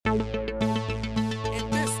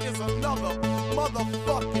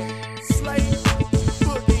motherfucking slave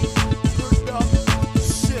boogie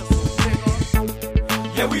shizzle,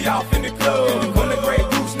 nigga. Yeah, we off in the club. On the Grey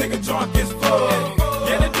Goose, nigga drunk as fuck.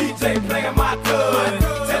 Yeah, the DJ playing my cut.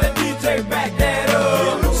 Tell the DJ back that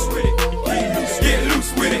up. Get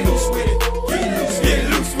loose with it. Get loose with it. Get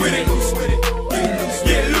loose with it.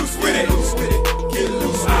 Get loose with it. Get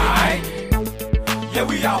loose. Alright. Yeah,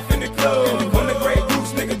 we off in the club. On the Grey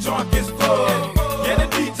Goose, nigga drunk as fuck. Yeah, the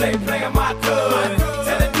DJ playing my cut.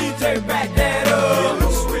 Tell the DJ back that up. Get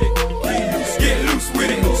loose with it. Get loose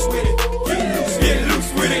with it. Get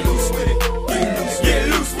loose with it. Get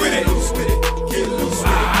loose with it. Get loose.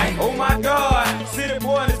 Alright. Oh my God, city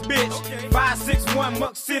boy, this bitch. 561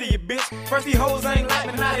 Muck City, you bitch. First these hoes ain't like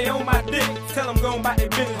me, now they on my dick. Tell them go about their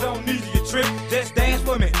business, don't need you, you trick. Just dance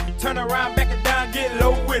for me. Turn around, back it down, get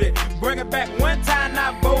low with it. Bring it back one time,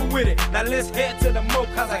 now bow with it. Now let's head to the mo,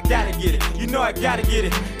 cause I gotta get it. You know I gotta get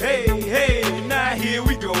it. Hey, now here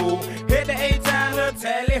we go. Hit the A-time, little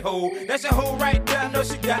tally ho. That's your hoe right there, I know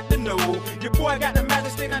she got to know. Your boy got the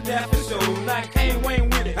magic stick, I'm there for show. Now I can't Wayne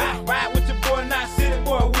with it. Ride with your boy, now city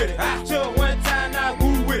boy with it. Chill one time, now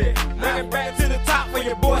woo with it. Bring it back to the top for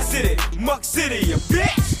your boy city. Muck City, you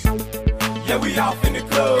bitch. Yeah, we off in the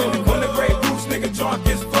club. On the Grey Goose, nigga drunk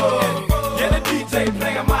as fuck. Yeah, the DJ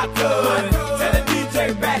playing my cut. Tell the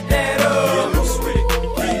DJ back that up. Get loose with it.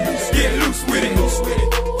 Get loose with it.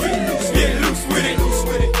 Get loose with it.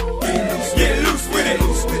 Get loose with it.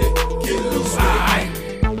 Get loose. Alright.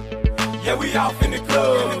 Yeah, we off in the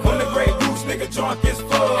club. On the Grey Goose, nigga drunk as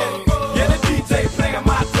fuck. Yeah, the DJ playing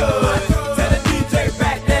my cut. Tell the DJ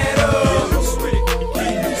back that up. Get loose with it.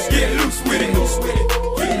 Get loose with it.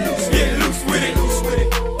 Get loose with it.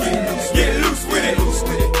 Get loose with it.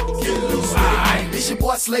 Get loose. Alright. This your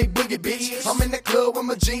boy Slay Boogie, bitch. I'm in the club with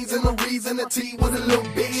my jeans and the Reeds and the tee with a little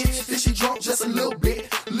bitch. This she drunk just a little bit.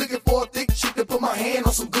 Looking for a thick chick to put my hand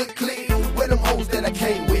on some good click. Where them hoes that I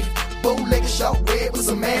came with? Bow-legged, short red with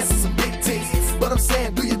some ass and some big titties. But I'm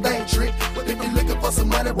saying, do your thing, trick. But if you looking for some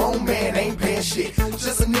money, wrong man, ain't paying shit.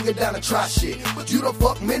 Just a nigga down to try shit. But you don't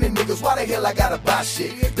fuck many niggas, why the hell I gotta buy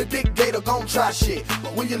shit? The dick gator gon' try shit.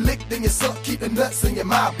 But when you lick, then you suck, keep the nuts in your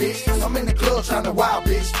mouth, bitch. I'm in the club trying to wild,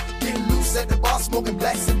 bitch. Getting loose at the bar, smoking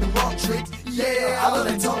black, sipping wrong tricks. Yeah, I love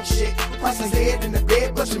that tongue shit. Price is head in the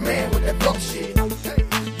bed, but your man with that fuck shit.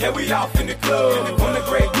 Yeah, we off in the club. On the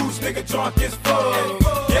Grey Goose, nigga drunk as fuck.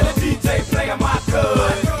 Yeah, the DJ playing my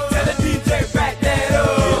cut. Tell the DJ back that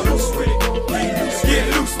up. Get loose with it. Get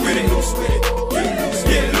loose with it.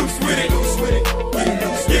 Get loose with it.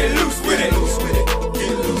 Get loose with it.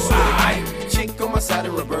 Get loose. Alright. Chick on my side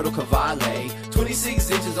of Roberto Cavalli. 26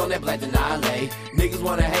 inches on that black Denali. Niggas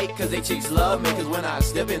wanna hate cause they chicks love me. Cause when I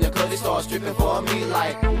step in the club they start stripping for me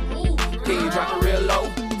like, can you drop it real low?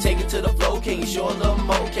 Take it to the flow, can you show a little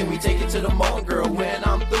more? Can we take it to the mall, girl? When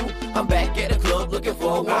I'm through, I'm back at the club looking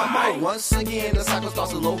for one more. Once again, the cycle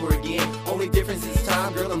starts all over again. Only difference is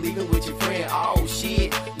time, girl, I'm leaving with your friend. Oh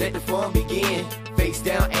shit, let the fun begin. Face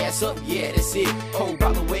down, ass up, yeah, that's it. Oh,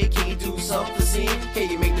 by the way, can you do something for sin? Can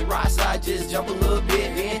you make the right side just jump a little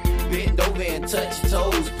bit? Then bend over and touch your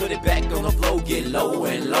toes. Put it back on the floor, get lower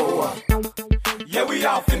and lower. Yeah, we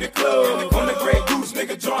off in the club. On the Grey Goose,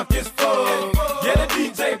 nigga drunk as fuck. Yeah, the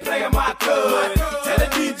DJ playing my cut. Tell the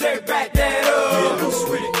DJ back that up. Get loose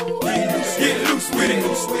with it. Get loose with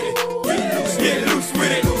it.